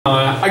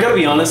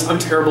gotta be honest, I'm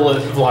terrible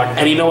at vlogging.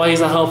 And you know why he's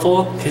not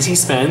helpful? Because he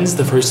spends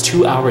the first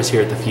 2 hours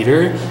here at the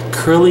theater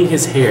curling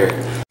his hair.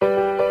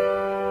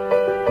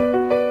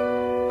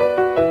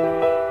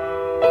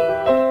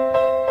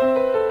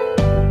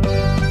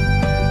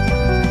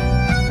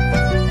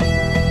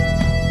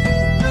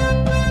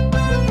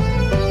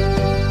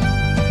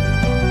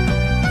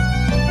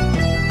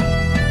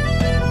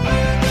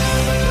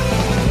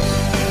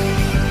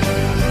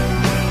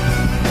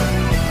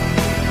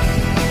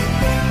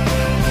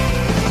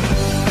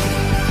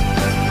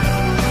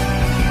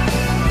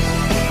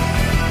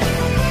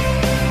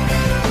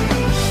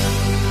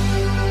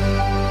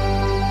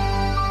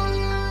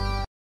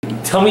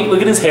 Tell me,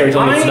 look at his hair,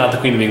 tell me it's not the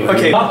Queen of England.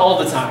 Okay, not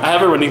all the time. I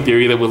have a running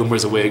theory that Willem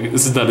wears a wig.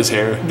 This is not his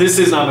hair. This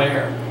is not my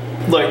hair.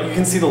 Look, you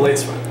can see the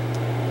lace front.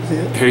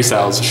 Harry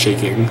Styles is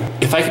shaking.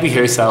 If I could be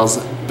Harry Styles,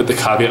 but the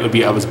caveat would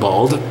be I was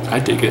bald,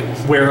 I'd dig it.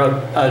 Wear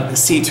a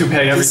toupee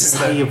every This is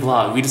how single you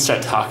vlog. We just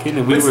started talking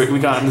and we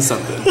got into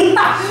something. We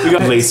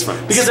got lace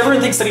fronts. Because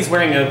everyone thinks that he's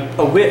wearing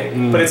a wig,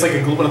 but it's like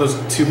one of those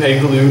toupee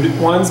glued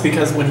ones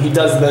because when he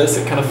does this,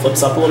 it kind of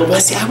flips up a little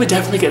bit. See, I would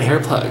definitely get hair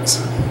plugs.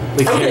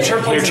 Like hair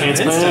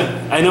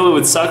transplant. I know it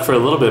would suck for a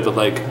little bit, but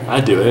like,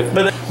 I'd do it.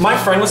 But my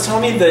friend was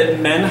telling me that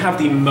men have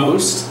the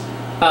most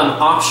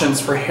options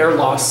for hair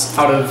loss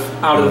out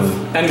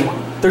of anyone.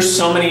 There's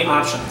so many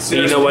options. So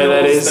you know why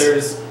that is?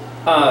 There's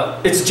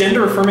it's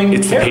gender affirming.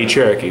 It's hair. The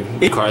patriarchy.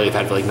 The car they've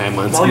had for like 9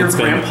 months. While your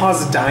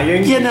grandpa's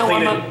dying. Yeah, no,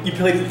 you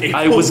played.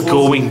 I was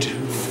going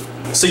to.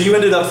 So you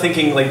ended up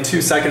thinking like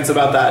 2 seconds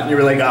about that, and you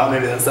were like, "Oh,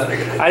 maybe that's not a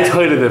good idea." I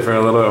toyed with it for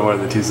a little bit more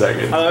than 2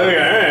 seconds.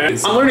 Okay.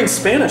 I'm learning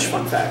Spanish.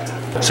 Fun fact.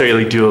 So you're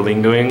like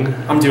Duolingoing?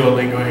 I'm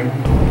Duolingoing.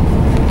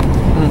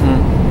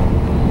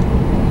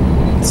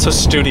 So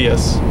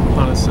studious,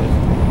 honestly. I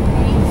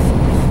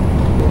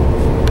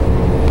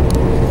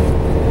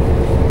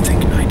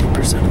think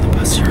 90% of the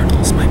bus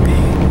urinals might be.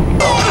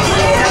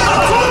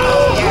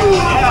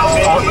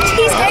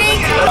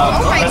 Cheesecake!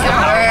 Oh my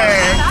god.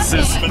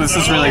 This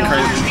is really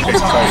crazy.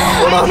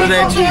 What on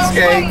today,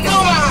 cheesecake?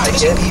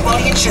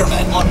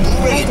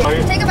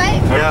 Take a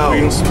bite. No.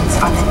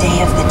 On the day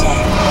of the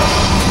day.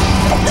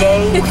 A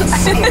day when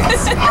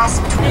spirits pass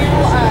between.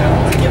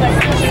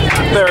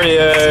 There he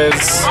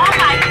is. Oh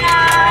my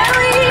god!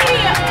 Really?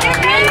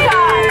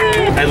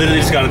 I literally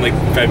just got him like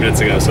 5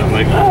 minutes ago, so I'm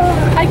like,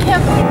 I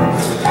can't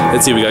believe.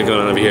 Let's see what we got going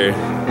on over here.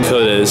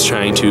 Coda is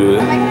trying to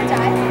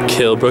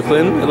kill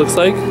Brooklyn, it looks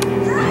like.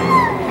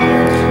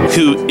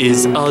 Who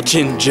is all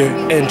ginger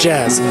and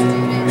jazz?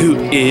 Who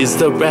is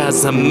the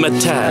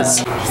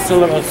razzmatazz?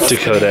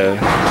 Dakota,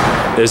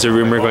 there's a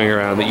rumor going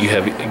around that you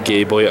have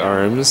gay boy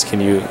arms. Can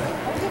you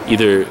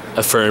either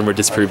affirm or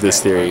disprove this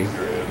theory?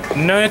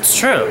 No, it's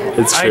true.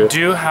 It's true. I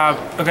do have.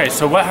 Okay,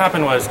 so what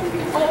happened was,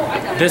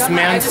 this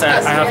man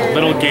said I have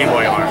little gay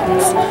boy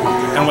arms,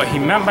 and what he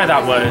meant by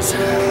that was,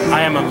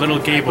 I am a little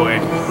gay boy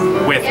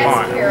with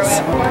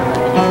arms.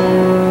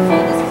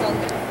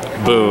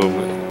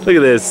 Boom! Look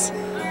at this.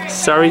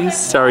 Sorry,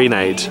 sorry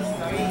night.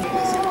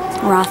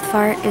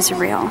 Rothbart is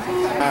real.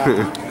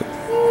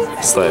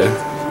 Slay.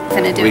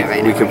 Gonna do it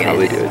right now. We could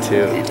probably do it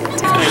too.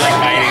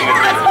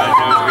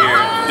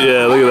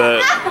 Yeah, look at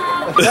that.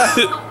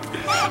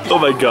 Oh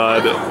my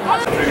god.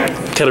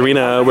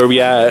 Katarina, where we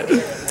at?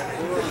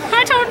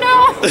 I don't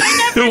know.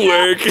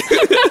 Work.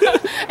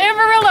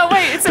 Amarillo,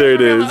 wait, it's there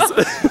Amarillo. it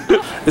is.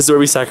 This is where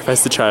we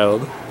sacrifice the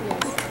child.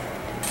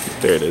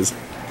 There it is.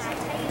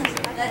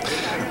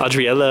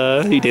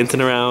 Adriella, you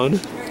dancing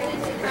around?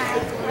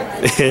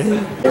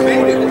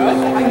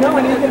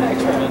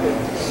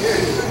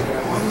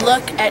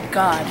 Look at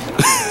God.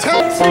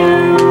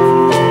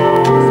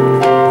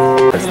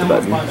 Press the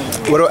button.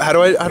 How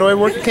do I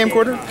work a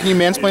camcorder? Can you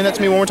mansplain that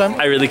to me one more time?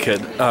 I really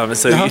could.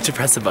 So you have to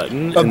press a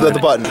button. The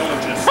button.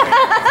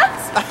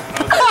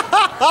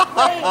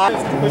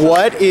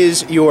 What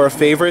is your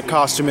favorite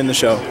costume in the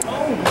show?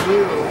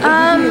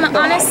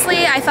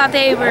 Honestly, I thought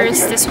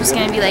this was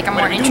gonna be like a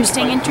more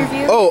interesting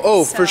interview.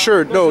 Oh, so. For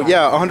sure. No,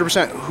 yeah,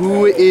 100%.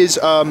 Who is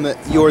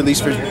your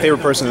least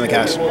favorite person in the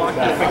cast? I'll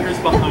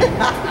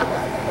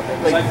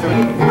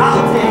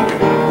take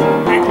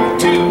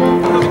 2,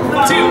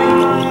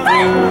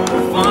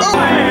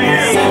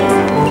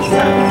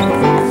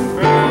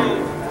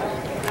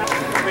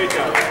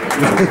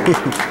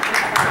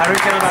 How do we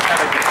feel about that?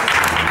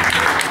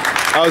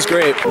 That was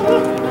great.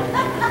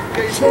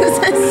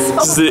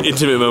 This is an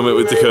intimate moment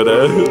with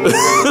Dakota.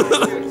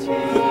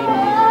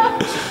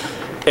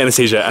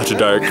 Anastasia after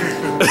dark.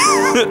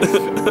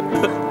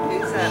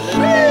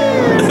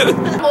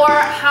 Or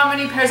how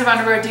many pairs of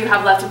underwear do you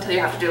have left until you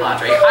have to do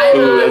laundry?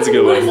 Ooh, that's a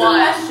good one.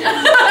 One.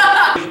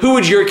 Who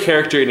would your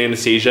character in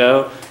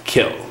Anastasia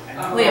kill?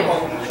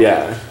 Leopold.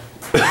 Yeah.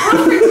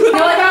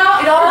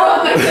 It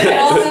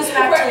all goes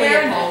back to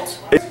Leopold.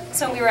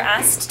 So we were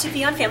asked to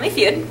be on Family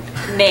Feud,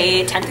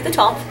 May 10th through the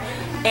 12th,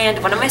 and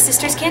one of my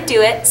sisters can't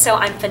do it, so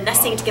I'm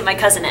finessing to get my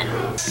cousin in.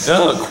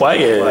 Oh,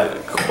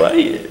 quiet.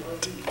 Quiet.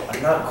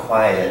 I'm not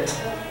quiet.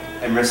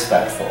 I'm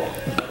respectful.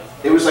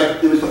 It was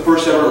the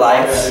first ever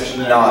Life's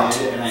not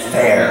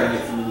fair.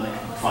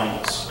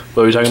 What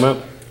were we talking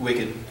about?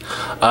 Wicked.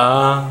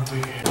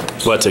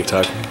 What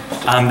TikTok?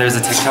 There's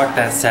a TikTok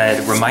that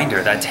said,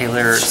 reminder that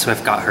Taylor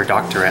Swift got her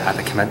doctorate at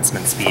the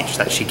commencement speech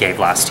that she gave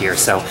last year.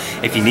 So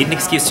if you need an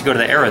excuse to go to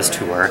the Eras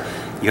tour,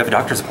 you have a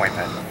doctor's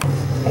appointment.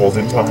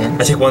 Olden time.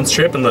 I take one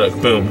strip and look,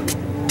 boom,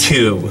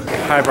 2.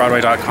 Hi,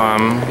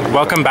 Broadway.com.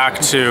 Welcome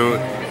back to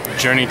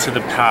Journey to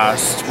the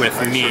Past with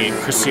me,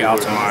 Christy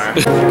Altamar.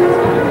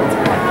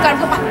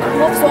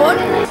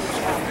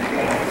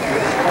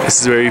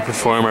 This is where we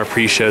perform our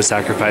pre-show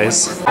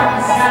sacrifice.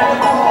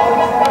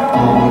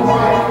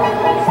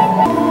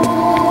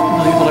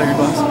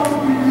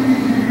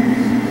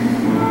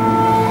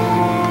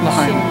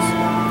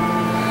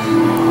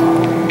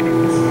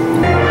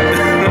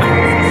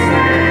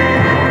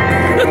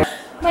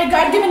 My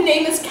God-given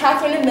name is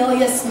Catherine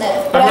Amelia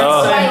Smith. But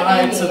Say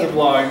I'm hi to the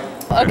vlog.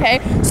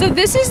 Okay, so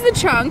this is the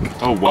chunk.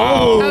 Oh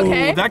wow.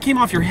 Okay. That came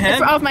off your head?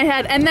 It's off my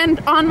head, and then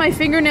on my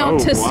fingernail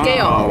to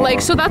scale. Like,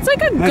 so that's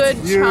like a good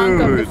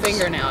chunk of the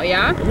fingernail,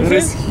 yeah? That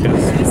is huge.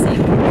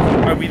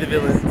 Are we the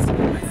villains?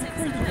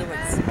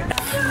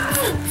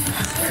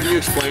 Can you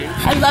explain?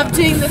 I love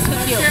doing this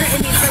with you.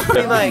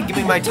 Give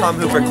me my Tom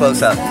Hooper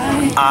close-up.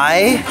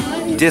 I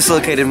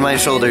dislocated my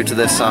shoulder to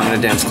this song in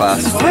a dance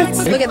class.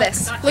 Look at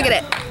this. Look at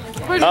it.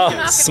 Oh,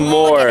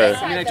 s'more.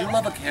 I mean, I do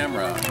love a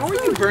camera. How are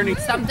you burning?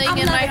 Something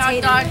in my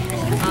hot dog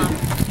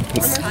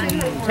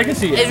Take a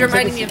seat. is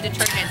reminding me of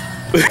detergent.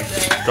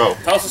 Go.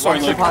 Tell us the story,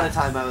 Once Luke. upon a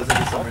time, I was in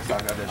a summer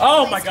stock audition.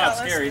 Oh my God,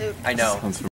 scary. I know.